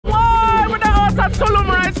at Tulum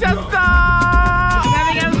right here, sir.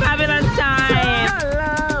 Having a fabulous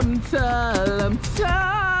time. Tulum.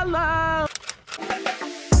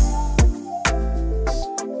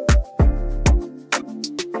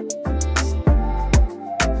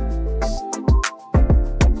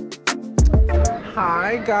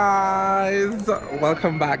 Hi guys,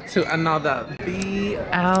 welcome back to another VLOG.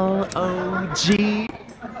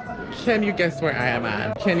 Can you guess where I am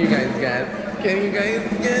at? Can you guys guess?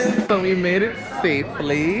 So we made it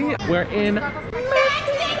safely. We're in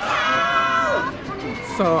Mexico!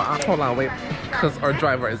 So hold on, wait, because our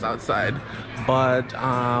driver is outside. But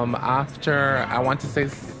after, I want to say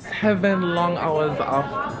 7 long hours of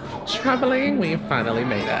traveling, we finally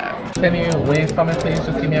made it. Can you wave for me, please?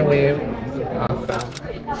 Just give me a wave. Awesome.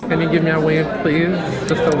 Can you give me a wave, please?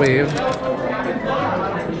 Just a wave.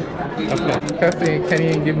 Okay. Cassie, can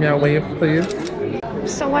you give me a wave, please?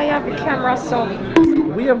 So why you have the camera so?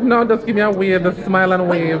 We have now, just give me a wave, a smile and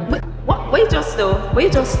wave. Wait just though.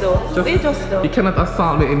 You cannot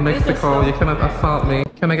assault me in Mexico. You cannot assault me.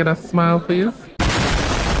 Can I get a smile, please?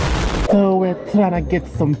 So we're trying to get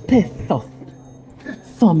some pesos.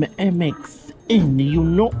 Some MX in, you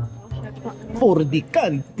know, for the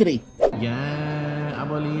country. Yeah,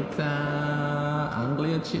 abuelita.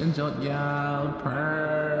 Anglia change out, y'all.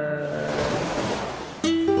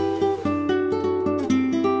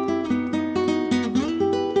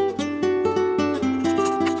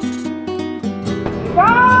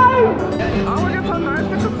 Guys! Oh, we got some nice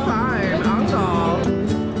little sign.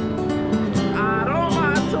 Aroma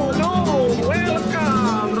Tulum.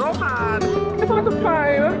 Welcome, Rohan. It's like a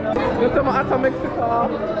sign. It's from Mexico.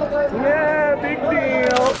 Yeah, big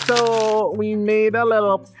deal. So we made a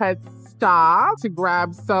little pet stop to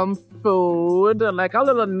grab some food, like a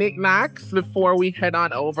little knickknacks before we head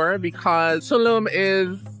on over, because Tulum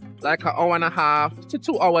is like an hour and a half to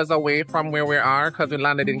 2 hours away from where we are, because we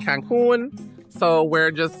landed in Cancun. So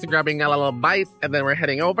we're just grabbing a little bite and then we're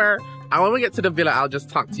heading over. And when we get to the villa, I'll just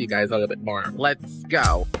talk to you guys a little bit more. Let's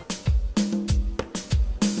go.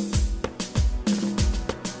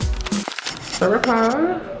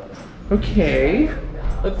 Sarapa. Okay.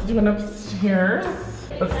 Let's do an upstairs.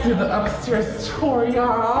 Let's do the upstairs tour,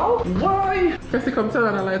 y'all. Why? Cassie, come turn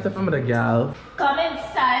on the lights if I'm the gal. Come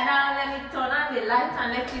inside now, let me turn on the light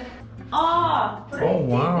and let you. Oh, pretty,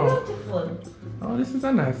 wow. Beautiful. Oh, this is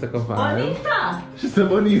a nice little vibe. Bonita. She's a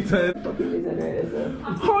bonita.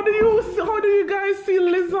 How do you guys see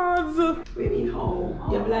lizards? Maybe home.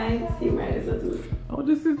 You're blind, see where is it? Oh,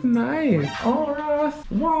 this is nice. Oh, Ross.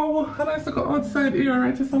 Wow, a nice little outside here,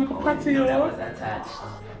 right? Just a little patio. That was attached.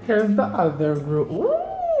 Here's the other room.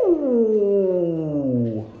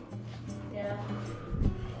 Ooh. Yeah.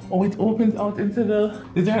 Oh, it opens out into the.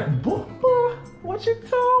 Is there a book? Watch it,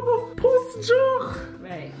 Tom. Post joke.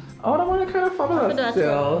 Right. Oh, that one kind of fabulous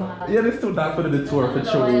still. Yeah, it's too dark for the tour for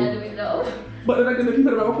sure. But then again, the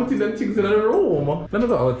people are putting them things in the room. Let me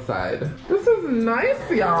go outside. This is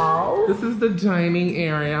nice, y'all. This is the dining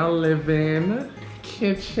area, living,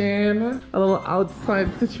 kitchen, a little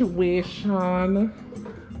outside situation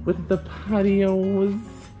with the patios.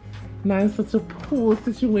 Nice little pool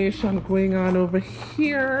situation going on over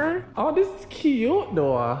here. Oh, this is cute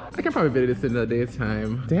though. I can probably video this in the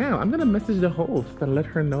daytime. Damn, I'm gonna message the host and let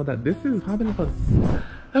her know that this is fabulous.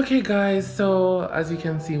 Okay guys, so as you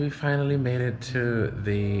can see, we finally made it to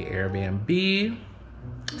the Airbnb.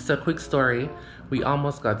 So quick story, we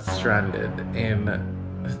almost got stranded in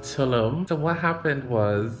Tulum. So what happened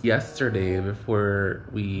was yesterday before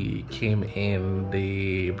we came in,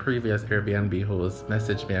 the previous Airbnb host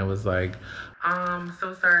messaged me and was like,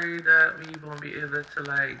 so sorry that we won't be able to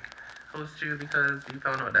like host you because we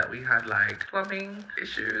found out that we had like plumbing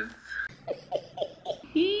issues.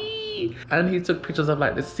 And he took pictures of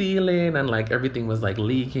like the ceiling and like everything was like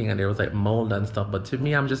leaking and there was like mold and stuff. But to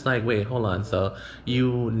me, I'm just like, wait, hold on. So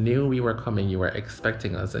you knew we were coming, you were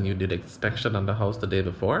expecting us, and you did inspection on the house the day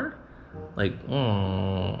before? Like,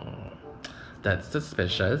 that's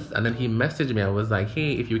suspicious. And then he messaged me. I was like,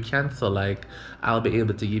 hey, if you cancel, like, I'll be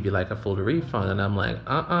able to give you like a full refund. And I'm like,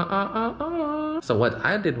 So what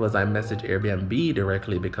I did was I messaged Airbnb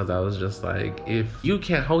directly because I was just like, if you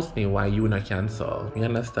can't host me, why you not cancel? You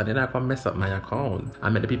understand? You're not gonna mess up my account. I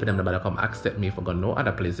mean, the people them that come accept me for going no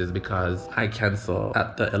other places because I cancel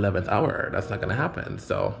at the 11th hour. That's not gonna happen.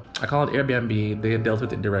 So I called Airbnb. They dealt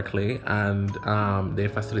with it directly and they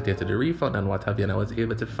facilitated the refund and what have you. And I was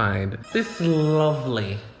able to find this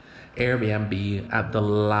lovely Airbnb at the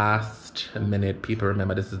last minute. People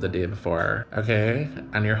remember this is the day before, okay?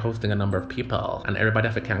 And you're hosting a number of people and everybody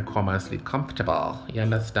if it can come and sleep comfortable. You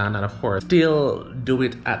understand? And of course, still do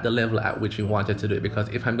it at the level at which you wanted to do it, because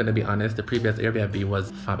if I'm gonna be honest, the previous Airbnb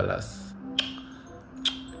was fabulous.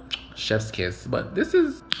 Chef's kiss. But this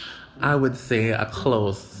is, I would say, a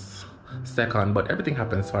close second, but everything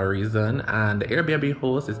happens for a reason. And the Airbnb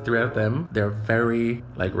host is 3 of them. They're very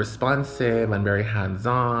like responsive and very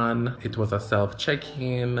hands-on. It was a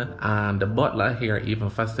self-check-in, and the butler here even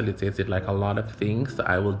facilitated like a lot of things, so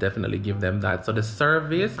I will definitely give them that. So the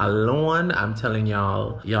service alone, I'm telling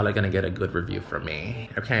y'all are gonna get a good review from me,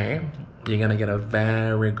 okay? You're gonna get a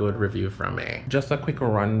very good review from me. Just a quick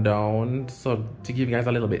rundown, so to give you guys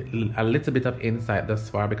a little bit of insight thus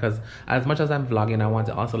far, because as much as I'm vlogging, I want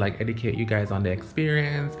to also like educate you guys on the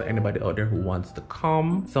experience for anybody out there who wants to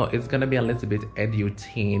come. So it's gonna be a little bit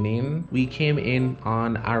edutaining. We came in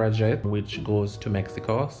on Arajet, which goes to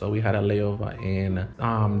Mexico, so we had a layover in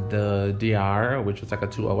the DR, which was like a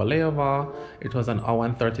 2-hour layover. It was 1 hour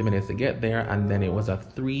and 30 minutes to get there, and then it was a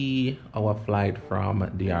 3-hour flight from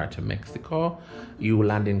DR to Mexico. You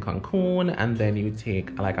land in Cancun, and then you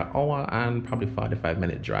take like 1 hour and probably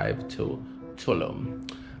 45-minute drive to Tulum.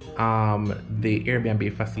 The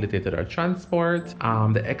Airbnb facilitated our transport.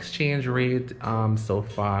 The exchange rate so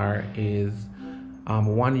far is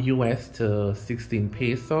 $1 US to 16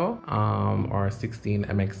 peso or 16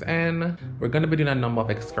 MXN. We're going to be doing a number of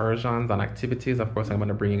excursions and activities. Of course, I'm going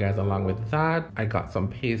to bring you guys along with that. I got some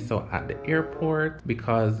peso at the airport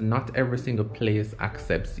because not every single place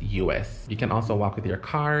accepts US. You can also walk with your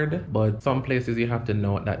card, but some places you have to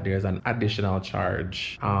note that there's an additional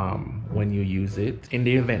charge when you use it in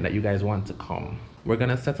the event that you guys want to come. We're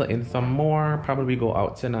gonna settle in some more, probably go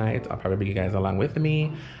out tonight. I'll probably bring you guys along with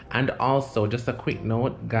me. And also, just a quick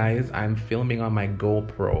note, guys, I'm filming on my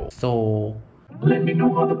GoPro. So let me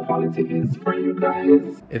know how the quality is for you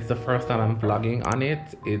guys. It's the first time I'm vlogging on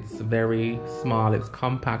it. It's very small, it's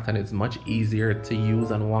compact, and it's much easier to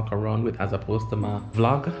use and walk around with as opposed to my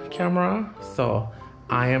vlog camera. So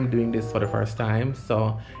I am doing this for the first time.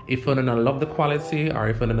 So if you don't love the quality or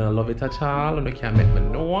if you don't love it at all, you can make me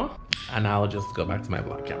know and I'll just go back to my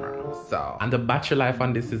vlog camera. So, and the battery life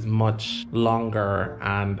on this is much longer,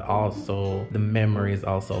 and also the memory is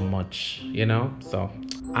also much, you know. So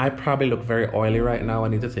I probably look very oily right now. I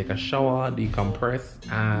need to take a shower, decompress,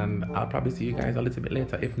 and I'll probably see you guys a little bit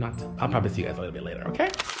later. If not, I'll probably see you guys a little bit later, okay?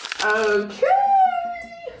 Okay,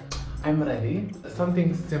 I'm ready.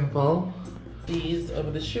 Something simple. These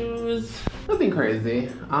over the shoes, nothing crazy.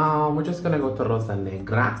 We're just gonna go to Rosa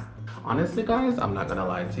Negra. Honestly, guys, I'm not gonna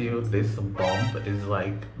lie to you, this bump is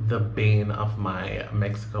like the bane of my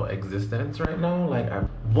Mexico existence right now. Like,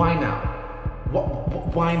 why now?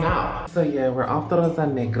 Why now? So yeah, we're off to Rosa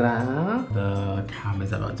Negra. The cab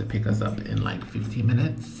is about to pick us up in like 15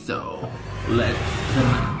 minutes, so let's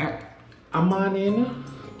I'm on in.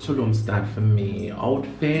 Tulum style for me.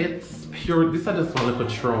 Outfits, pure. This I just want to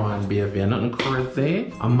throw on, baby. Nothing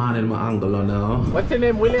crazy. I'm on in my angle now. What's your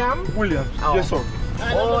name, William? William. Oh. Yes, sir.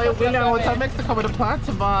 Oh, William, what's up Mexico with the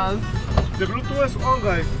party bus? The Bluetooth is on,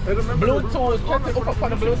 guys. I remember. Bluetooth. Let's hook up on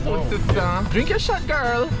the Bluetooth, sister. Drink your shot,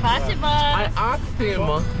 girl. Party bus. I asked him.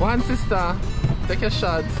 One sister. Take your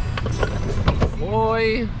shot.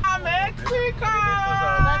 Boy. Mexico.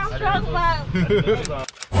 That's strong, man.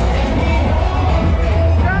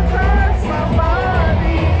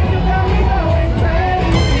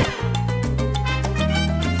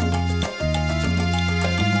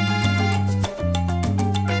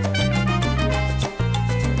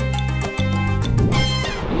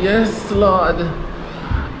 Yes, Lord.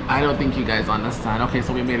 I don't think you guys understand. Okay,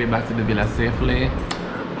 so we made it back to the villa safely.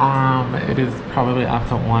 It is probably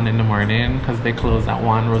after 1 in the morning because they closed at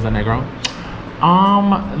 1, Rosa Negra.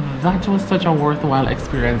 That was such a worthwhile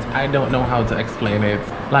experience. I don't know how to explain it.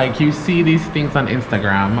 Like, you see these things on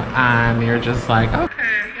Instagram and you're just like,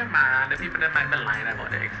 okay, yeah, man, the people that might be lying about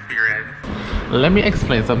the experience. Let me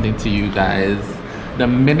explain something to you guys. The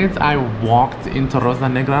minute I walked into Rosa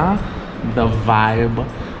Negra, the vibe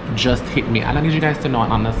just hit me. And I need you guys to know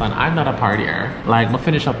and understand, I'm not a partier. Like, I'm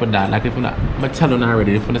finish up with that. Like, if I'm not, I'm telling you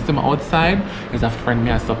already, if I'm see me outside, there's a friend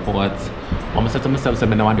me I support. I'm say to myself, so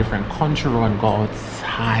I know a different country and go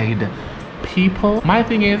outside. People, my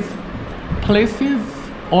thing is, places,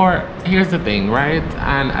 or here's the thing, right?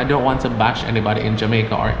 And I don't want to bash anybody in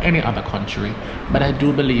Jamaica or any other country, but I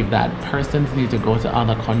do believe that persons need to go to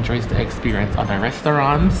other countries to experience other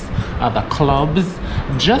restaurants, other clubs,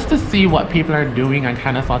 just to see what people are doing and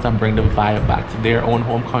kind of sort of bring the vibe back to their own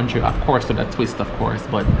home country. Of course, with a twist, of course,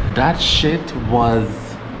 but that shit was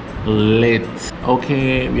lit.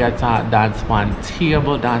 Okay, we are at dance one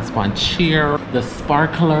table, dance one chair, the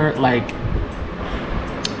sparkler. Like,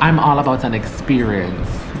 I'm all about an experience.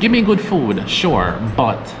 Give me good food, sure,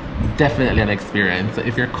 but definitely an experience. So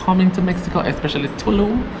if you're coming to Mexico, especially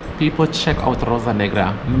Tulum, people check out Rosa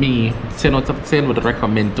Negra. Me, 10 out of 10 would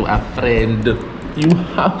recommend to a friend. You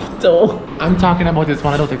have to. I'm talking about it's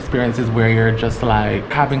one of those experiences where you're just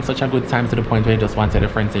like having such a good time to the point where you just want to tell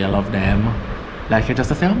your friends say you love them. Like you just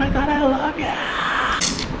to say, oh my god, I love you.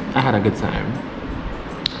 I had a good time.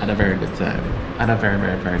 I had a very good time. I had a very,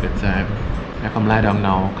 very, very good time. I come lie down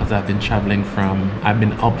now because I've been I've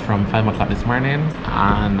been up from 5 o'clock this morning,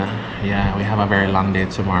 and yeah, we have a very long day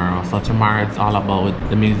tomorrow. So tomorrow it's all about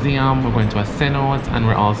the museum. We're going to a cenote, and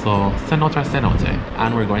we're also cenote,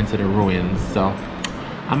 and we're going to the ruins. So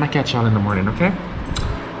I'm gonna catch y'all in the morning, okay?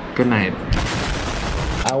 Good night.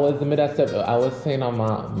 I was saying on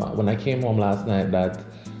when I came home last night that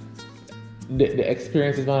the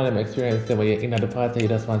experience is one of them experiences where you're in at the party, you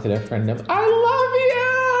just want to tell your friend them, I love you.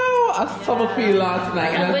 I saw a feel last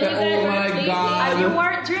night, and I said, oh my god. And you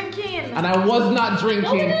weren't drinking. And I was not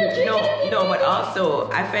drinking. No, but also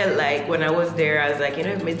I felt like when I was there, I was like, you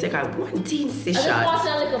know, me take a 1 teensy shot. I just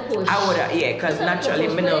wanted like a push. I would have, yeah, because naturally,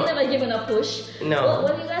 me no. Never given a push. No.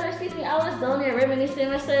 But when you guys are speaking, I was down there reminiscing.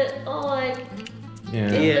 I said, oh, like. Yeah.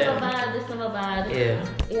 This never bad.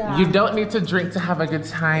 Yeah. You don't need to drink to have a good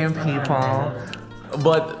time, people.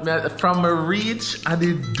 But from a reach at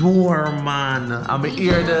the door, man. I'm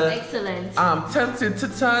here the excellent. Tempted to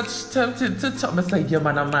touch. I say, yeah,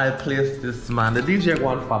 man, I'm my place. This man, the DJ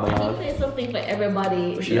one fabulous. Play something for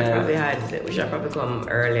everybody. We should have probably come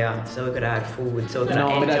earlier so we could have had food. So we could no,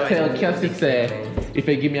 have I tell Kelsey say, if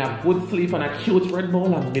you give me a good sleep and a cute Red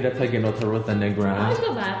Bull, I'm gonna take you out to Rosa Negra. I'll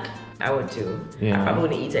go back. I would too. Yeah. I probably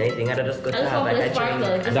wouldn't eat anything. I'd just go to have like a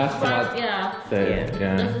drink. That's what.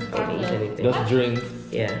 Just drinks.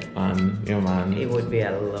 Yeah. Yeah, man. It would be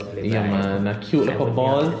a lovely Yeah, man. A cute little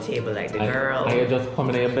ball. On the table like the girl. And you just come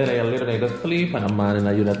in your bed and you literally go sleep, and a man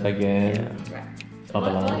and you that again. Yeah.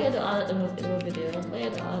 Fabulous. Why you do all that in the video? Why you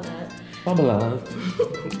do all that?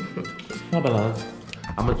 Fabulous.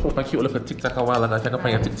 I'm gonna throw my cute little TikTok a while ago. I take up on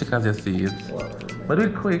your TikTok as you see it. But do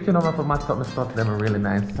it quick, you know, for match up my stuff them really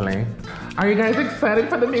nicely. Are you guys excited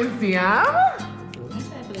for the museum? I'm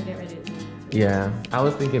excited for the Get Ready With Me. Yeah, I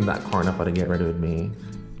was thinking that corner for the Get Ready With Me.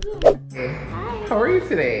 Hi. How are you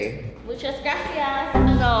today? Muchas gracias.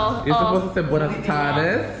 No. You're supposed to say buenas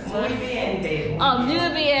tardes. Muy bien, babe. Muy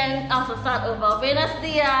bien. Also start over. Buenos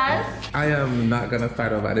dias. I am not gonna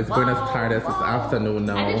start over. It's buenas tardes. It's afternoon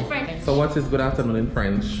now. And it's French. So what is good afternoon in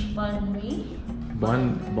French? Bonne nuit.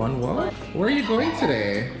 Bon what? Where are you going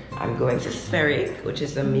today? I'm going to Spheric, which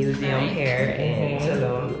is a museum here in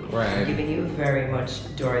Tulum. Right. Giving you very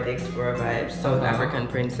much Dora the Explorer vibes. South African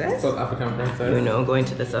princess. South African princess. You know, going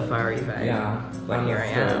to the safari vibe. Yeah. But here I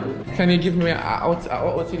am. Can you give me a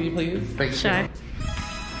OOTD, please? Thank Sure. you.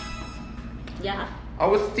 Yeah. I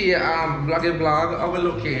will stay vlog. I will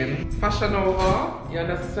look in Fashion Nova. You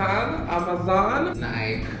understand? Amazon.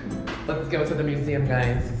 Nike. Let's go to the museum,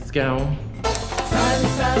 guys. Let's go.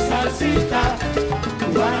 Salsa, salsita,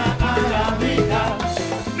 cubana para vida.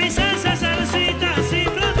 Mi salsa, salsita, sin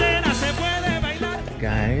frontera se puede bailar.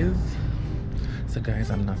 Guys,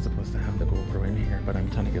 I'm not supposed to have the GoPro in here, but I'm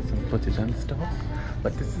trying to get some footage and stuff.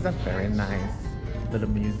 But this is a very nice little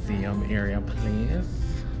museum area place.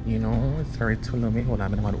 You know, it's very Tulum. Hold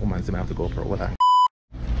on, I'm gonna have the GoPro. Hold on.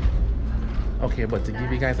 Okay, but to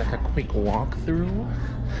give you guys like a quick walkthrough,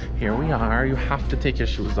 here we are. You have to take your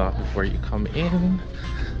shoes off before you come in.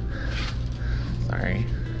 Sorry.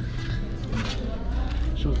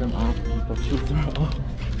 Shoes them off, people. Shoes them off.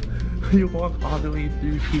 You walk all the way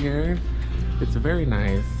through here. It's very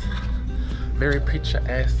nice, very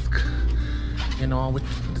picturesque. You know, we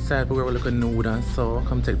decided we were looking nude, so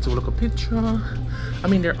come take two look a picture. I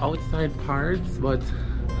mean, they're outside parts, but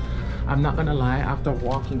I'm not gonna lie. After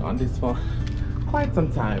walking on this for quite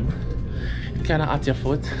some time, it kind of at your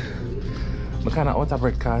foot. I'm kind of out of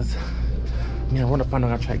breath because I run up and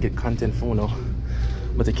I'm try to get content for now.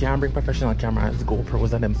 But you can't bring professional cameras,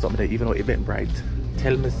 GoPros and them something that even though Eventbrite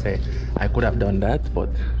tell me say I could have done that, but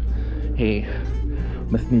hey,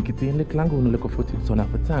 I sneak it in little and go and look at footage so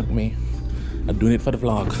not to tag me. I'm doing it for the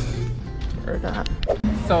vlog. Heard that.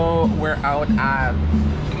 So we're out at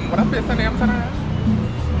what a place the name tonight?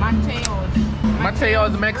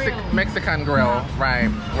 Mateo's Mexican Grill. Right.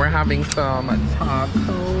 We're having some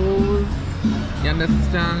tacos. You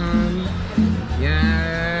understand?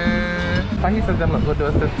 Yeah. But he says them look good to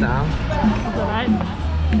us this time. Alright.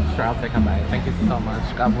 Sure, I'll take a bite. Thank you so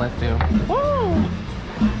much. God bless you. Woo!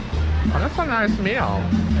 Oh, that's a nice meal.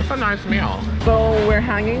 That's a nice meal. So we're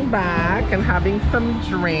hanging back and having some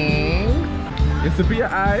drinks. It's a beer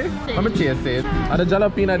eye. I'm gonna taste it. Are the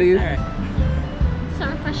jalapeno these? It's a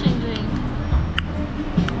refreshing drink.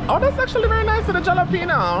 Oh, that's actually very nice with the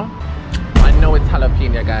jalapeno. I know it's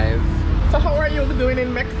jalapeno, guys. So how are you doing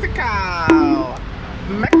in Mexico?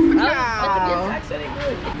 Mexico. It's actually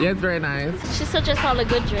good. Yeah, it's very nice. She suggests all the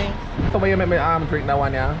good drinks. So when you make me drink that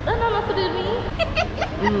one, yeah? No, nothing to do with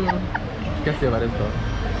me. Can see about it though.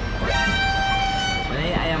 I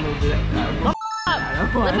am good.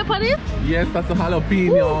 The pepper this? Yes, that's a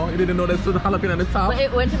jalapeno. You didn't know there's a jalapeno on the top? But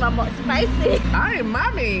it went in my mouth spicy. Aye,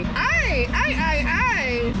 mommy. Aye.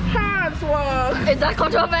 Hard work. Is that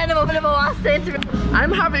controversial?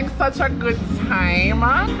 I'm having such a good time.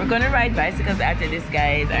 We're gonna ride bicycles after this,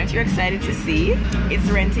 guys. Aren't you excited to see? It's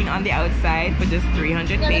renting on the outside for just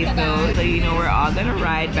 300 pesos. So you know we're all gonna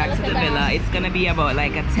ride back to the villa. It's gonna be about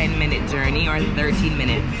like a 10-minute journey or 13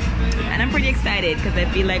 minutes. And I'm pretty excited because I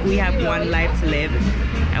feel like we have one life to live.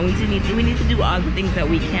 And we need to do all the things that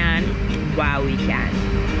we can while we can.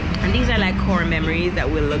 And these are like core memories that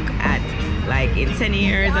we'll look at like in 10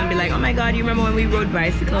 years and be like, oh my god, you remember when we rode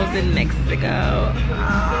bicycles in Mexico?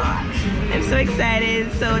 I'm so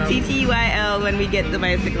excited. So TTYL when we get the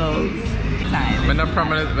bicycles. When I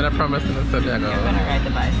promise in the Sunday, I'm gonna ride the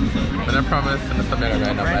bicycle. When I promise in the Sunday, I'm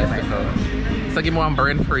gonna ride the bicycle. So give me one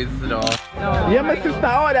brain freeze though. Yeah, my sister,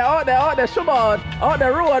 out there, Shubot. Out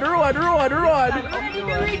there, road. Road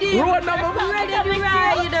number. Ready to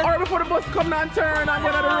ride. Or before the bus come down and turn, I'm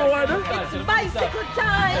going to the road. It's bicycle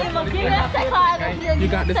time. Give me a second. You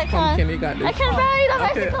got this pumpkin, you got this. I can ride a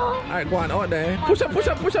Okay. bicycle. Alright, go on, out there. Push up your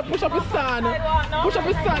stand. Push up your stand,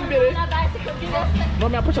 baby.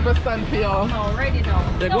 Mommy, I push up your stand for you. No, ready now.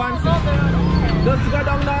 Yeah, go on. Just go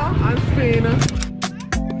down now and spin.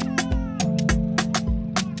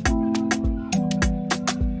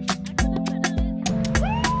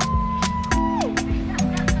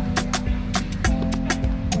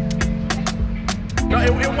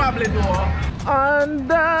 It wobbling though. On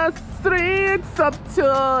the streets of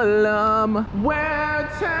Tulum, we're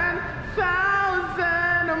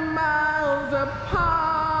 10,000 miles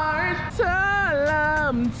apart.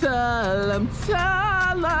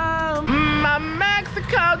 Tulum, my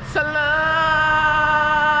Mexico Tulum.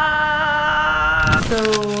 So,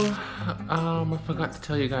 I forgot to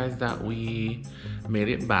tell you guys that we made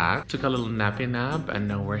it back. Took a little nappy nap, and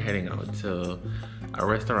now we're heading out to a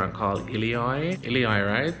restaurant called Ilios. Ilios,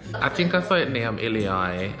 right? I think I saw it named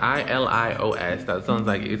Ilios. I-L-I-O-S. That sounds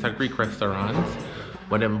like it's a Greek restaurant.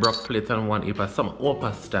 But then broke plate on one eat some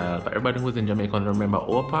Opa style. But everybody who's in Jamaica remember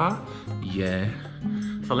Opa? Yeah.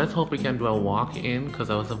 So let's hope we can do a walk-in because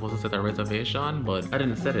I was supposed to set a reservation, but I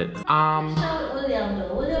didn't set it. William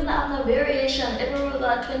not have no variation. Every road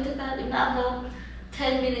got 25, you not have no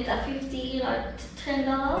 10 minutes at 15 or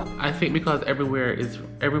 $10. I think because everywhere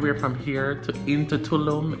from here to into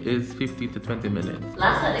Tulum is 50 to 20 minutes.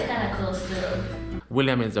 Last night they kind of close still.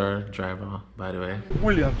 William is our driver, by the way.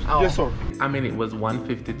 Williams, yes sir. I mean, it was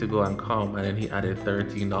 $150 to go and come, and then he added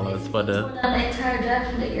 $13 for the. The entire drive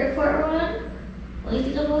from the airport run. What do you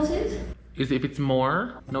think about it? Is if it's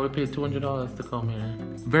more, no, we paid $200 to come here.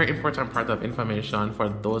 Very important part of information for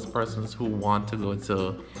those persons who want to go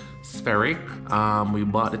to Spheric. We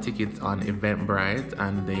bought the tickets on Eventbrite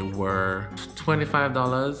and they were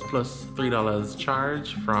 $25 plus $3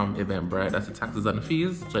 charge from Eventbrite. That's the taxes and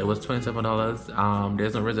fees. So it was $27.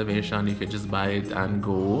 There's no reservation. You can just buy it and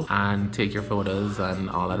go and take your photos and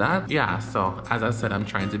all of that. Yeah, so as I said, I'm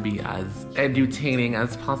trying to be as edutaining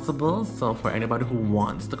as possible. So for anybody who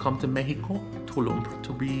wants to come to Mexico, Tulum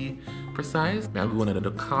to be precise, I'm going to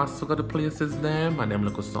the cost of the places them and them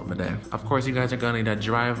look at something there. Of course, you guys are gonna need a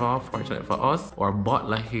driver. Fortunate for us, our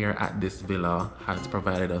butler here at this villa has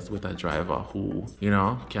provided us with a driver who, you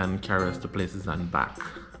know, can carry us to places and back.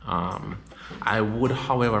 I would,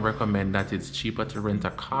 however, recommend that it's cheaper to rent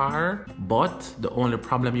a car, but the only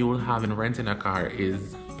problem you will have in renting a car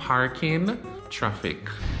is parking, traffic.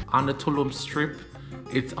 On the Tulum Strip,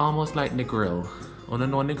 it's almost like Negril. On the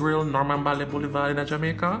Negril, Norman Valley Boulevard in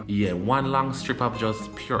Jamaica? Yeah, one long strip of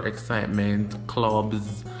just pure excitement,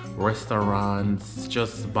 clubs, restaurants,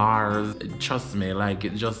 just bars. Trust me, like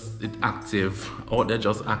it's active. Oh, they're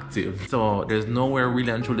just active. So there's nowhere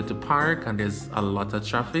really and truly to park, and there's a lot of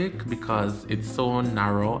traffic because it's so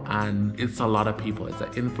narrow and it's a lot of people. It's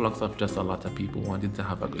an influx of just a lot of people wanting to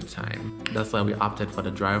have a good time. That's why we opted for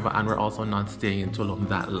the driver, and we're also not staying in Tulum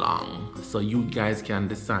that long. So you guys can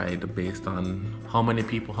decide based on how many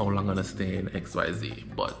people, how long gonna stay in XYZ.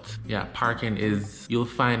 But yeah, parking is, you'll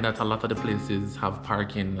find that a lot of the places have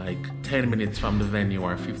parking like 10 minutes from the venue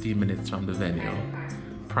or 15 minutes from the venue.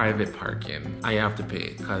 Private parking. I have to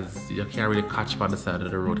pay because you can't really catch on the side of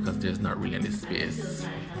the road because there's not really any space.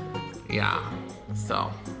 Yeah,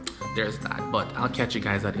 so there's that. But I'll catch you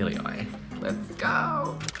guys at Illinois. Let's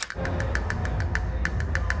go.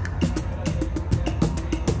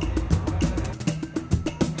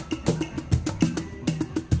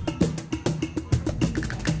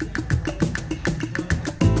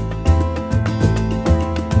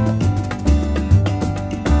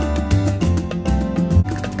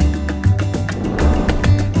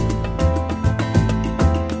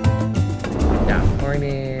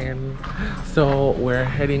 So we're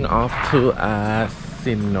heading off to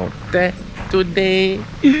cenote today.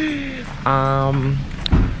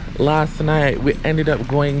 Last night we ended up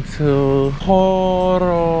going to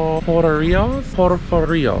Porforio.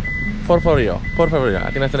 I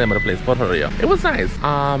think that's the name of the place, Porforio. It was nice.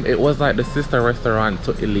 It was like the sister restaurant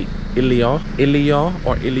to Ilios.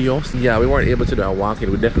 Yeah, we weren't able to do a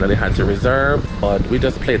walk-in. We definitely had to reserve, but we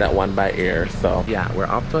just played that one by ear. So yeah, we're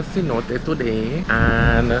off to a cenote today,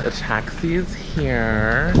 and the taxi is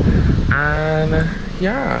here, and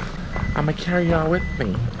yeah, I'm gonna carry y'all with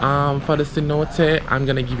me. For the cenote, I'm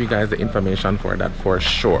gonna give you guys the information for that for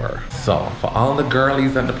sure. So for all the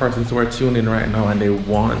girlies and the persons who are tuning right now and they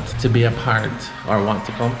want to be a part or want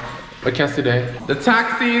to come, we can see the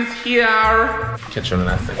taxi is here. Catch you in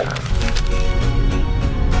a second.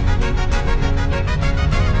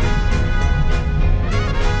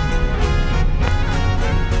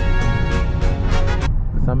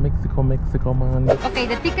 Mexico, man. Okay,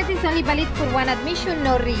 the ticket is only valid for one admission,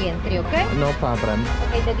 no re-entry, okay? No problem.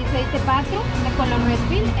 Okay, this is the bathroom, the color red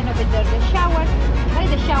bill, and over there the shower. Okay,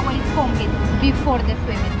 the shower is complete before the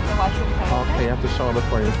swimming, the washroom. Okay, you have to shower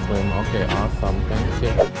before you swim. Okay, awesome. Thank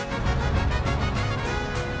you.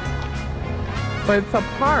 So it's a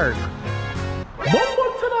park. Bumbo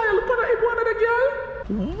tonight, look at that iguana again.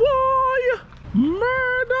 Why?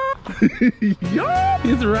 Murder! Yo!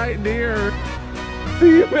 He's right there.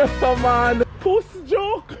 See where someone puss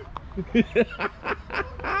joke.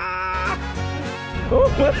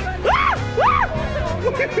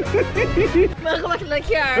 Welcome back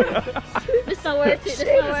here. It's not worth it. It's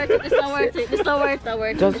not worth it. It's not worth it. It's not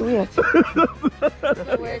worth it. Just wait. It's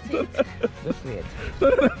not worth it. Just wait.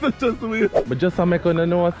 Just wait. But just to make you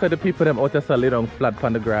know, I said the people them out there lay down flat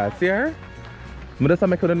on the grass here. But just to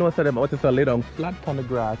make you know, I said them out there lay down flat on the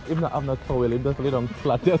grass. Even if I have no towel, it just lay down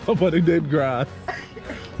flat. There's somebody dead grass.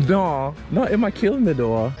 No, it might kill me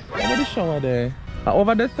though. Where the shower there?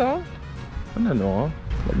 Over there, sir? I don't know.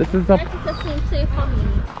 But this is a... safe for me.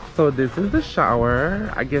 So this is the shower.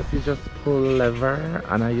 I guess you just pull lever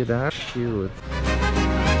and are you that cute.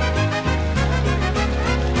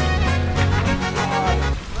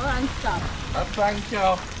 Oh, and stop. Thank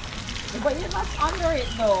you. But you're not under it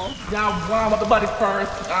though. Yeah, warm up the body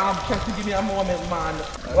first. Just to give me a moment, man.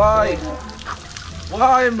 Why?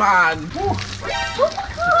 Why, man?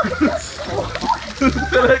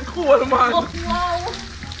 It's like cool, man. Oh,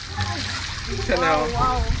 wow.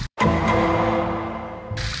 Wow.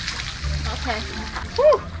 Okay.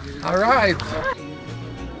 All right.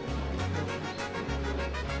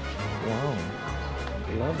 Wow.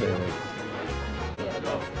 Love it.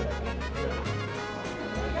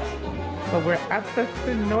 So we're at the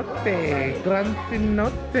cenote, Grand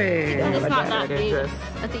Cenote. It's not that big. I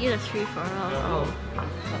think it's 3 for all.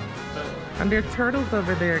 And there are turtles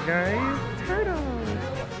over there, guys. Turtles.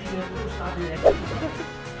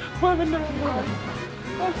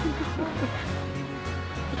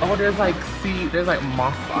 Oh, there's like there's like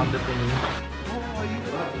moss on the thing.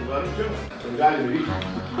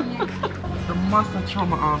 The moss that throw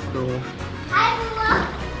me off though.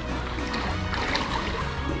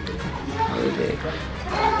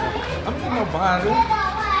 I'm not bad.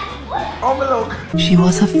 Oh, my look. She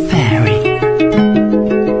was a fairy.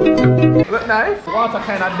 Look nice. Water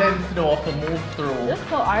kind of dense though to move through. Just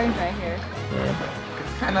go orange right here. Yeah.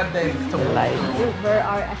 It's kind of dense to move light. through. Where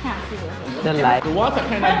are I can't see it. The light. The water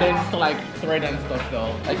kind of dense to like thread and stuff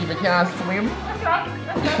though. Like if you can't swim,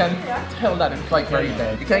 you can tell that it's like very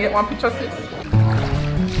dense. You can get one picture, sis?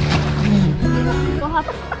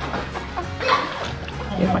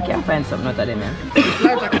 If I can't find something out of them, man. This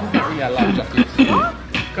life jacket is not really a life jacket.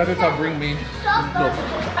 Because it'll bring me look.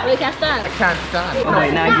 We can stand. I can't stand. Oh,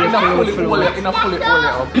 wait, now you fully float. You know, fully hold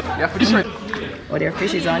it up. You have to try. Oh, there are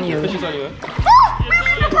fishes on you. Fishes on you.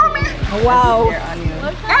 Wow. They're on you.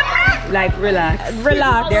 Like, relax.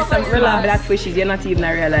 Relax. There's some black fishes you're not even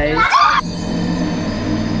realize.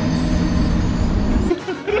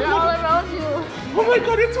 They're all around you. Oh my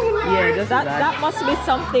god, it's all Yeah, just that must be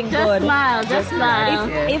something good. Just smile.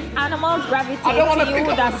 If animals gravitate I don't wanna to think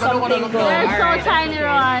you, about that's it, I don't wanna something look good. at it. They're so Alright, tiny, okay.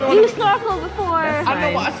 Ron. You snorkeled before. I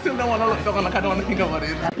know, but I still don't want to look down, like I don't want to think about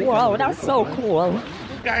it. Wow, that's so cool.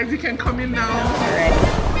 Guys, you can come in now. Alright.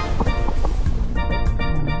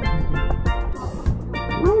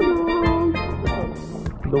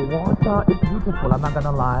 The water is beautiful, I'm not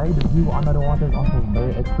gonna lie. The view under the water is also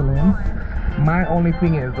very excellent. My only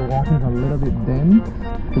thing is the water is a little bit dense.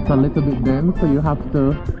 It's a little bit dense, so you have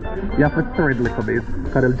to thread a little bit.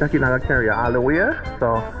 Because the jacket not gonna carry you all the way,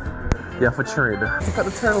 so you have to thread. Look at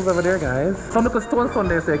the turtles over there, guys. Some little stones on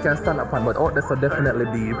there so you can stand up on, but out there so definitely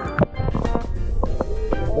deep.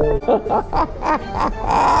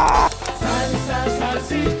 Salsa,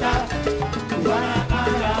 salsita,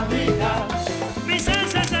 mi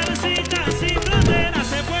salsa, salsita, sin frontera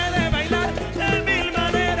se puede bailar de mil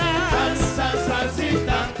maneras. Salsa,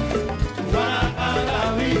 salsita,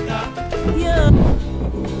 guarapagavita.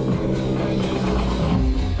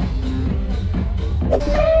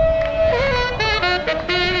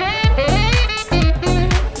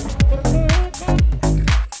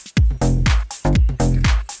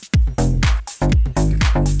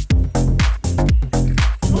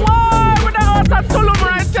 Tulum,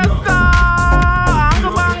 Rochester!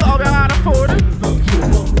 Oh, we are the food.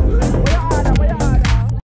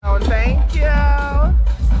 Oh, thank you.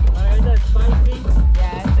 Is that spicy?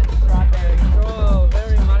 Yes, it's strawberry.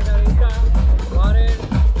 Strawberry margarita. Water.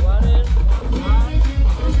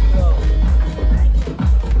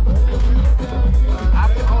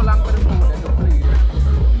 Ask him how long for the food, then you please.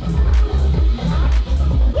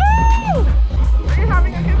 Woo! Are you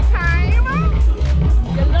having a good time?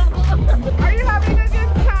 Are you having a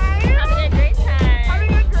good time? Having a great time.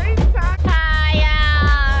 Having a great time? Hiya.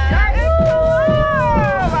 That is cool!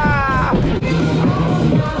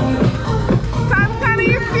 Santa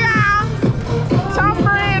Alicia!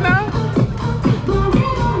 Chambrina!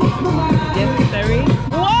 Yes, sorry.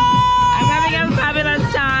 Whoa! I'm having a fabulous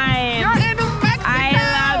time. You're in Mexico! I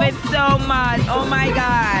love it so much. Oh my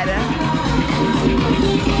god.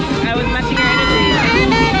 I was matching your energy.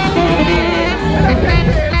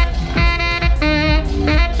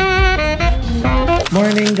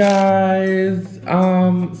 Morning, guys.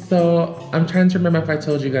 So I'm trying to remember if I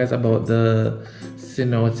told you guys about the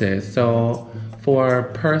cenote. So for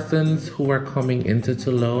persons who are coming into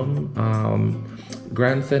Tulum,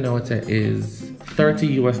 Grand Cenote is $30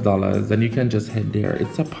 US, and you can just head there.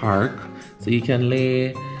 It's a park, so you can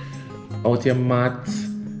lay out your mat,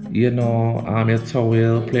 you know, your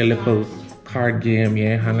towel, play a little card game,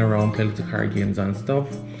 yeah, hang around, play little card games and stuff.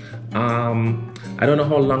 I don't know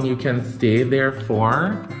how long you can stay there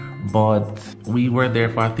for, but we were there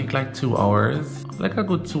for I think like 2 hours, like a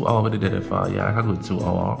good 2 hours. We did it for, yeah, like a good 2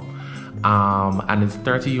 hours. And it's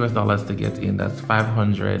 $30 US to get in. That's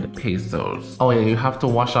 500 pesos. Oh yeah, you have to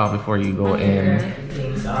wash off before you go in.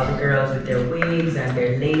 So all the girls with their wigs and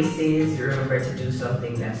their laces, remember to do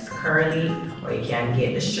something that's curly, or you can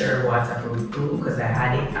get the Sure waterproof glue, because I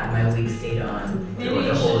had it and my wig stayed on for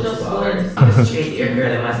the whole 2 hours. The straight hair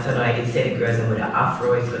girl, I must know, I did say the girls with an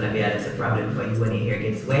afro, it's gonna be a little problem for you when your hair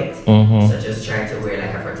gets wet. So just try to wear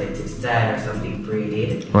like a protective style or something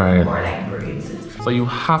braided, Right. or like braids. So you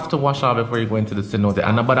have to wash off before you go into the cenote.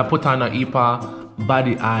 And nobody put on a IPA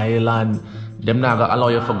body oil, and them not gonna allow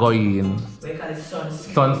you to go in. We call it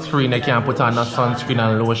sunscreen. Sunscreen, they can't put on no sunscreen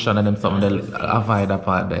and lotion and them something, they'll avoid that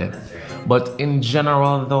part there. But in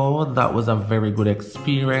general though, that was a very good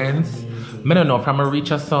experience. I don't know, from a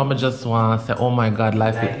reach or so, I just want to say, oh my God,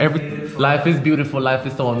 life is beautiful, life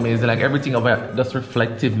is so amazing. Like everything about just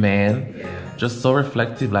reflective, man. Just so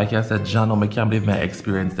reflective. Like I said, John, I can't believe I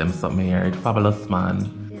experienced them something here. It's fabulous,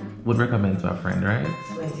 man. Yeah. Would recommend to a friend, right?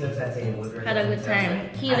 Had a good time.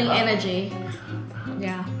 Healing energy.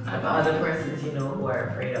 Yeah. And for other persons, you know, who are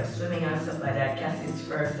afraid of swimming and stuff like that, Cassie's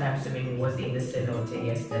first time swimming was in the cenote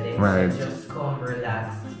yesterday. Right. So just come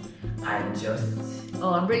relaxed and just...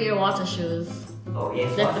 Oh, and bring your water shoes. Oh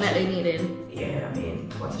yes, Definitely needed. Yeah, I mean,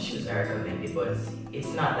 water shoes are recommended, but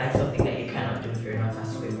it's not like something that you cannot do if you're not a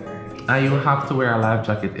swimmer. And you have to wear a life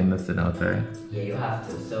jacket in the cenote. Yeah, you have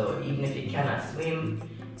to. So even if you cannot swim,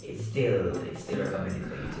 it's still recommended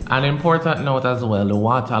for you to. An important note as well, the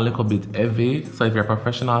water a little bit heavy. So if you're a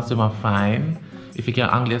professional swimmer, fine. If you can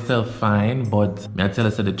angle yourself, fine. But I tell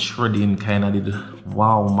you, so the treading kind of did,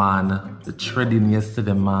 wow man. The treading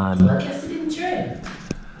yesterday, man. Well, Cassie didn't tread.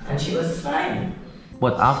 And she was fine.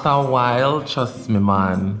 But after a while, trust me,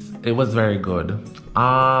 man, it was very good.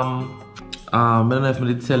 I don't know if I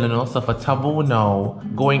did tell you now, so for Taboo now,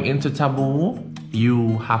 going into Taboo,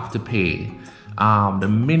 you have to pay. The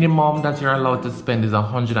minimum that you're allowed to spend is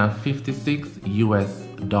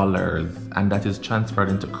 $156 and that is transferred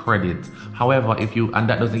into credit. However, and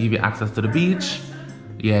that doesn't give you access to the beach,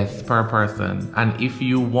 yes, per person. And if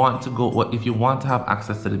you want to have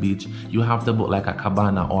access to the beach, you have to book like a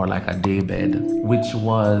cabana or like a day bed, which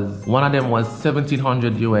was, one of them was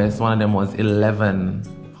 $1,700 US, one of them was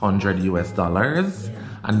 $1,100 US.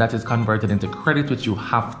 And that is converted into credit, which you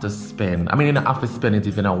have to spend. I mean, you don't have to spend it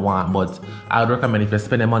if you don't want, but I would recommend if you're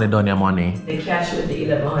spending money, down your money. The cash with the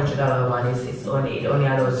 $1,100 one is it only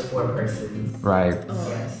allows 4 persons. Right.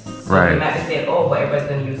 Yes. So Right. you might be saying, oh, but everybody's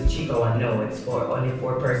going to use the cheaper one. No, it's for only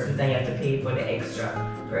 4 persons, and you have to pay for the extra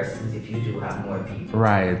persons if you do have more people.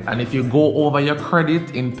 Right. And if you go over your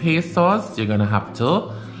credit in pesos, you're gonna have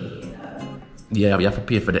to yeah, we have to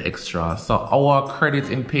pay for the extra. So our credit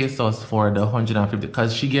in pesos for the 150,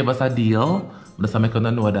 because she gave us a deal. Just to make her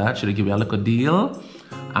know that she give you a little deal,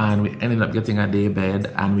 and we ended up getting a day bed,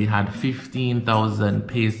 and we had 15,000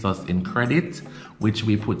 pesos in credit, which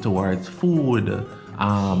we put towards food,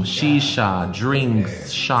 shisha, drinks,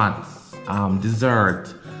 shots,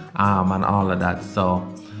 dessert, and all of that. So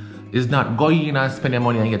it's not going and spend your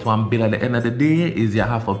money and get one bill at the end of the day. Is you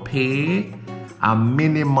have to pay a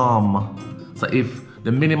minimum. So if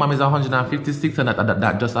the minimum is 156, and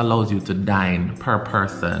that just allows you to dine per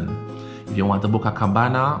person. If you want to book a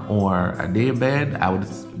cabana or a day bed, I would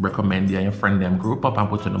recommend you and your friend them group up and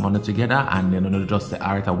put the money together, and then just say,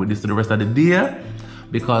 all right, I'll do this to the rest of the day.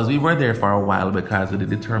 Because we were there for a while, because we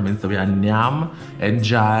determined so we are nyam,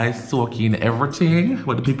 enjoy, soaking everything.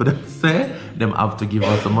 What the people them say, them have to give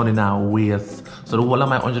us the money now waste. So the whole of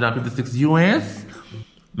my 156 US,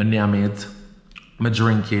 I nyam it, I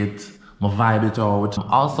drink it, I vibe it out.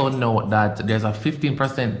 Also note that there's a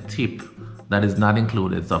 15% tip that is not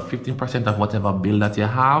included. So 15% of whatever bill that you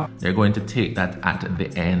have, they're going to take that at the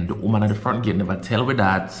end. The woman at the front gate never tell me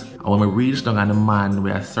that. And when we reach down and the man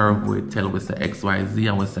we are served with tell we say XYZ,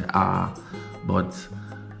 and we say but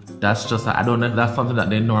that's just, I don't know if that's something that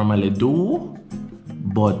they normally do,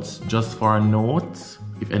 but just for a note,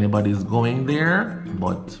 if anybody's going there,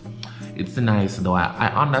 but it's nice though.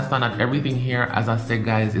 I understand that everything here, as I said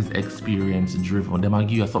guys, is experience driven. They might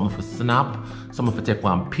give you something for snap, something for take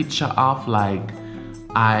one picture of. Like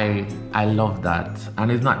I love that.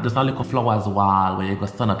 And it's not just a little flowers wall where you go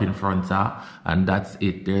stand up in front of and that's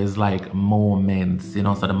it. There's like moments, you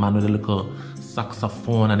know. So the man with a little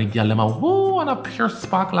saxophone and the girl them whoa, and a pure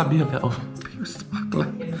sparkler behavior. Oh, pure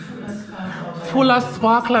sparkler. Full of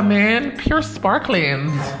sparkler, man. Pure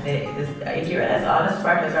sparklings. If you realize all the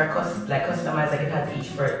sparklers are customized, like it has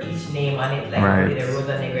each name on it. Like right. The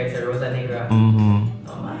Rosa Negra, it's a Rosa Negra. Mm-hmm.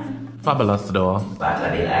 Oh man. Fabulous though.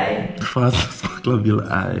 Sparkler Bill Eye. Sparkler Bill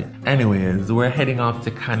Eye. Anyways, we're heading off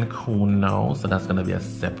to Cancun now, so that's gonna be a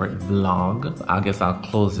separate vlog. I guess I'll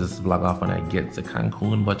close this vlog off when I get to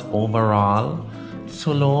Cancun. But overall,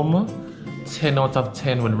 Tulum, 10 out of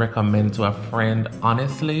 10 would recommend to a friend.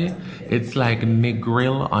 Honestly, it's like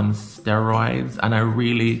Negril on steroids, and I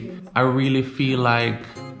really feel like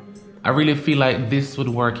this would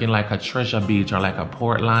work in like a Treasure Beach or like a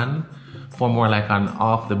Portland, for more like an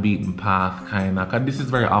off the beaten path kind of, because this is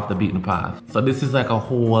very off the beaten path. So this is like a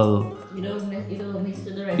whole, you don't mix with the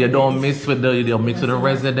residents. You don't mix with the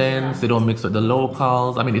residents, you don't mix with the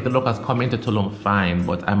locals. I mean, if the locals come into Tulum, fine,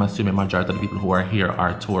 but I'm assuming majority of the people who are here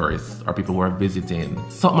are tourists or people who are visiting.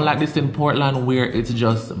 Something like this in Portland where it's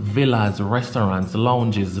just villas, restaurants,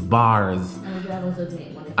 lounges, bars.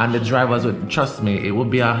 And the drivers would, trust me, it would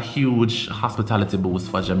be a huge hospitality boost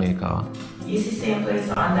for Jamaica. You see same place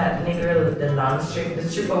on that Negril, the long strip, the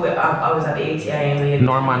strip where I was at the ATI.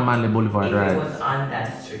 Norman Manley Boulevard, right? It was on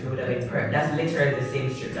that strip, it would have been perfect. That's literally the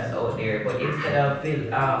same strip that's out there, but instead of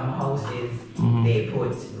houses, they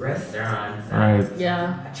put restaurants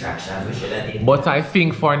and attractions. We should have did. But I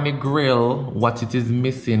think for Negril, what it is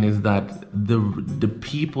missing is that the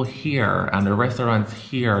people here and the restaurants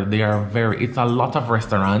here, it's a lot of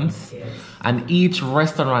restaurants. Yes. And each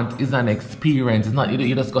restaurant is an experience. It's not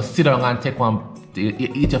you just go sit down and take one,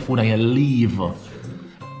 eat your food and you leave.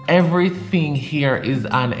 Everything here is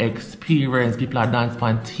an experience. People are dancing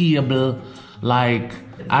on table, like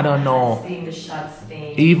I don't know.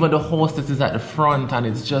 Even the hostess is at the front, and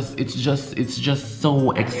it's just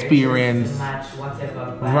so experience.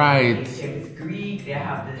 Right. If it's Greek, they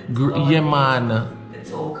have the yeah, man.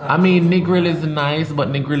 I mean, Negril is nice, but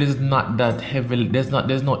Negril is not that heavy. There's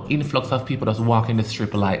no influx of people just walking the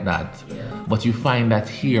strip like that. Yeah. But you find that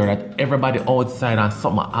here, that everybody outside and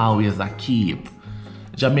something always a keep.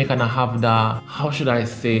 Jamaica not have the, how should I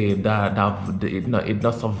say, it not a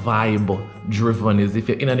vibe driven. Is if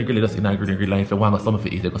you're in a grill, just in a grill, and if you want something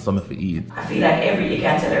to eat, you got something to eat. I feel like you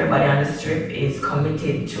can tell everybody on the strip is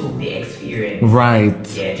committed to the experience. Right.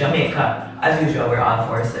 Yeah, Jamaica, as usual, we're all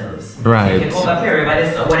for ourselves. Right. So you can compare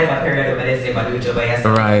everybody, so whatever period everybody say, but do it by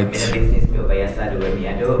yourself. Right. In a business, do it by yourself, do what me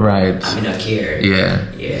I do. Right. I mean, I care.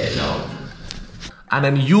 Yeah. Yeah, no. And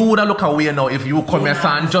then you would look away now if you come here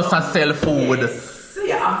and just sell food. Yes. So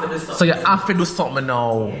you have to do something. So you have to do something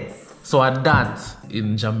now. Yes. So at that,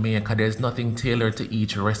 in Jamaica, there's nothing tailored to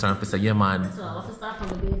each restaurant. To say, yeah, man. So I want to start from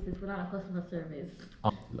the basis without a customer service.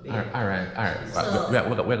 Oh, all right. So,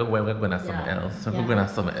 we're going to something else. We're going to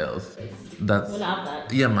something else. That's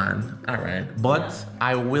that. Yeah, man. All right. But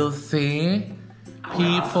I will say, We're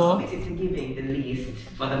people. also committed to giving the least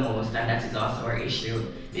for the most, and that is also our issue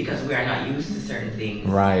because we are not used to certain things.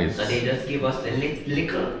 Right. So they just give us the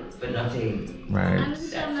little for nothing. Right.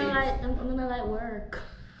 I'm gonna like work.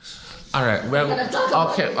 All right. Okay.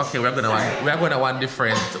 We're gonna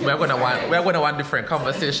want different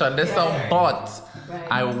conversation. This but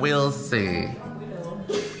I will say.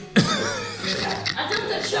 I just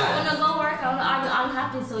the truth. When I go work, I'm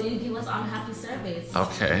unhappy, so you give us unhappy service.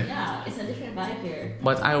 Okay. Yeah, it's a different vibe here.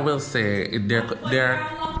 But I will say they're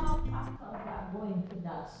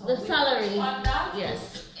The salary,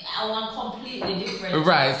 yes. I want completely different.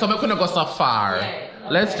 right. So we're gonna go so far. Yeah.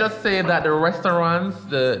 Let's just say that the restaurants,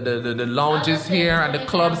 the lounges here, and the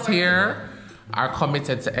clubs here are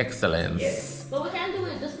committed to excellence. Yes. But we can't do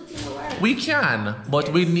it. Just put in the work. We can, but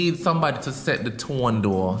we need somebody to set the tone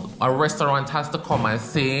though. A restaurant has to come and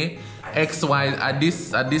say X, Y, at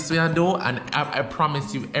this we are do, and I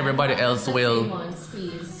promise you everybody else will. 3 months,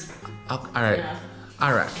 please. All right. Yeah.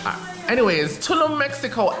 All right. Anyways, Tulum,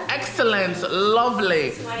 Mexico, excellent,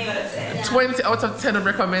 lovely. 20 out of 10. 20 out of 10 would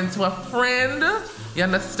recommend to a friend. You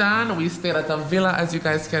understand? We stayed at a villa, as you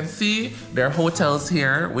guys can see. There are hotels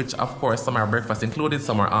here, which of course some are breakfast included,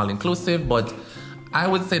 some are all-inclusive, but I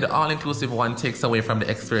would say the all-inclusive one takes away from the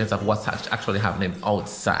experience of what's actually happening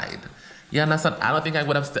outside. You understand? I don't think I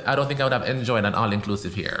would have enjoyed an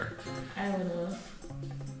all-inclusive here. I would have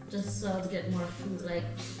just get more food, like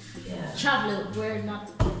Yeah. travel. We're not.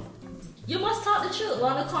 You must talk the truth.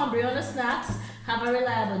 Want to come, bring on the snacks, have a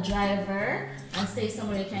reliable driver, and stay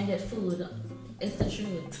somewhere you can get food. It's the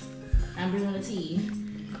truth. And bring on the tea.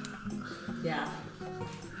 Yeah.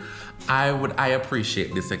 I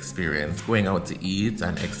appreciate this experience, going out to eat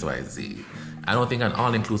and XYZ. I don't think an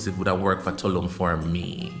all-inclusive would have worked for Tulum for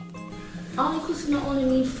me. All-inclusive not only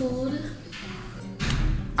need food.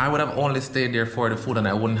 I would have only stayed there for the food and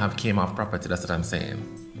I wouldn't have came off property, that's what I'm saying.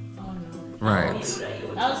 Oh no. Right.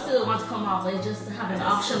 I would still want to come out, but just have an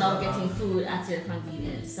option of getting food at your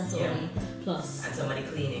convenience. That's only plus. And somebody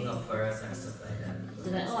cleaning up for us and stuff like that. So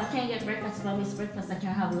like, oh, I can't get breakfast, if I miss breakfast, I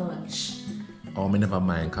can have lunch. Oh, me never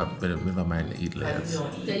mind, never mind eat late. So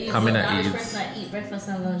you Come in the and average eat. person that eat breakfast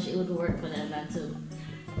and lunch, it would work for them not to.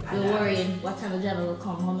 We're worried what time the driver will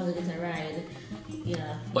come, how much they get a ride.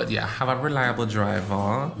 Yeah. But yeah, have a reliable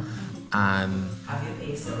driver and Have your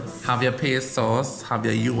pesos. have your pesos, have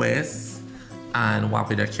your US, and walk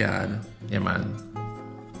with your card. Yeah, man.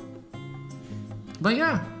 But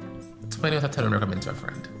yeah, 20 out of 10 would recommend to a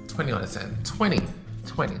friend. 20 out of 10. 20.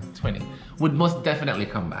 Would most definitely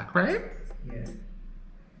come back, right? Yeah.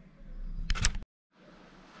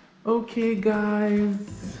 Okay,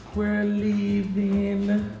 guys, we're leaving.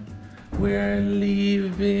 Let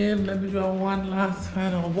me do one last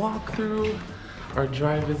final walkthrough. Our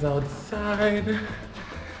drive is outside.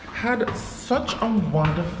 Had such a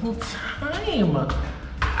wonderful time.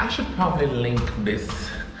 I should probably link this.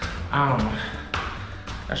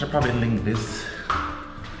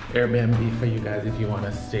 Airbnb for you guys if you want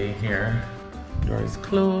to stay here. Door is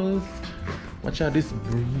closed. Watch out, this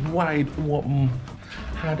wide open.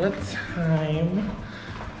 Had a time.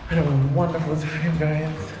 Had a wonderful time,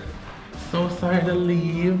 guys. So sorry to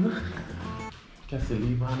leave. Guess to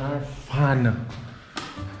leave on our fan.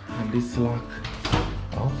 And this lock.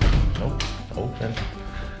 Oh, nope, open.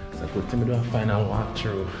 So good to me do a final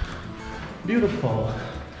walkthrough. Beautiful.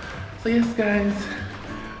 So yes, guys,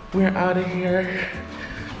 we're out of here.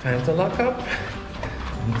 Time to lock up.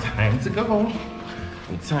 And time to go.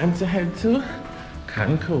 And time to head to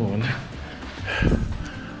Cancun.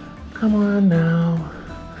 Come on now.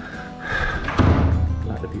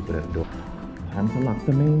 Lock the people at the door. Time to lock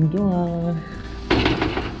the main door.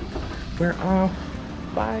 We're off.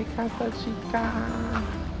 Bye, Casa Chica.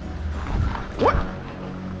 What?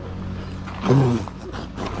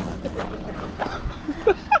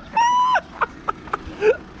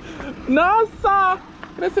 No, sir. I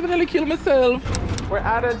accidentally killed myself. We're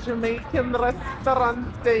at a Jamaican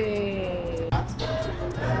restaurant.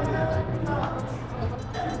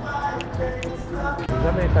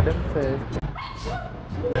 Jamaica, them say.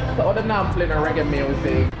 So other than now playing reggae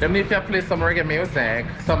music, them need to play some reggae music,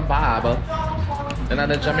 some vibe. Then at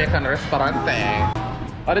the Jamaican restaurant thing.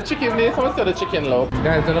 Oh, the chicken, they someone said the chicken look.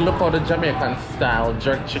 Guys, gonna look how the Jamaican style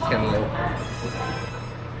jerk chicken look.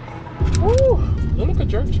 Woo! Look at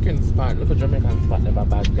jerk chicken spot. Look at Jamaican spot, never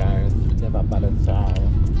bad, guys. Never bad at all.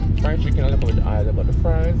 Fried chicken, I look with the eyes, but the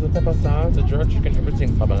fries, the pepper sauce, the jerk chicken,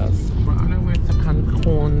 everything fabulous. We're on our way to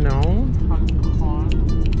Cancun now. Cancun.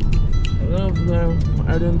 Love them.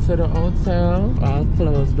 I didn't say the hotel. I'll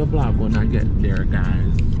close the vlog when I get there,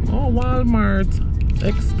 guys. Oh, Walmart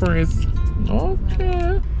Express.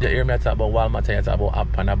 Okay. You hear me talk about Walmart and you talk about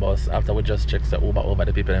up on a bus after we just checked the Uber over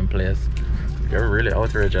the people in place. You're really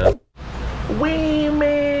outrageous. We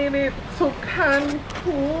made it to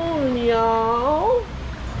Cancun, y'all.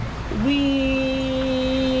 We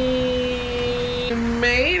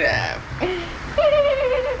made it.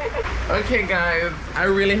 Okay, guys, I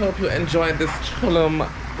really hope you enjoyed this Tulum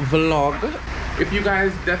vlog. If you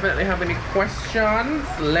guys definitely have any questions,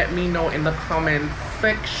 let me know in the comments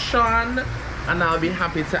section and I'll be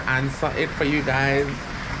happy to answer it for you guys.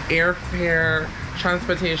 Airfare,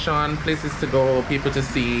 transportation, places to go, people to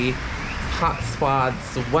see,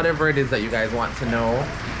 hotspots, whatever it is that you guys want to know,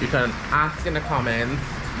 you can ask in the comments.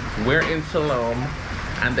 We're in Tulum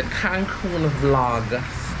and the Cancun vlog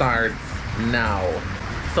starts now.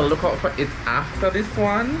 So look out for it after this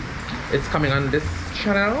one. It's coming on this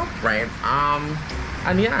channel, right?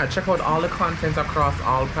 And yeah, check out all the content across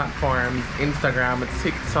all platforms, Instagram,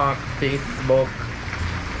 TikTok, Facebook.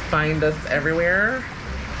 Find us everywhere.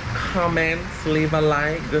 Comment, leave a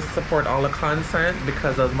like, just support all the content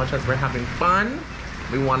because as much as we're having fun,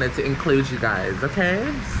 we wanted to include you guys, okay?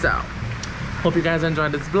 So, hope you guys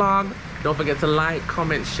enjoyed this vlog. Don't forget to like,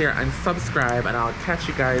 comment, share, and subscribe, and I'll catch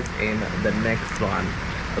you guys in the next one.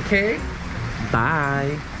 Okay?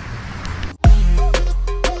 Bye.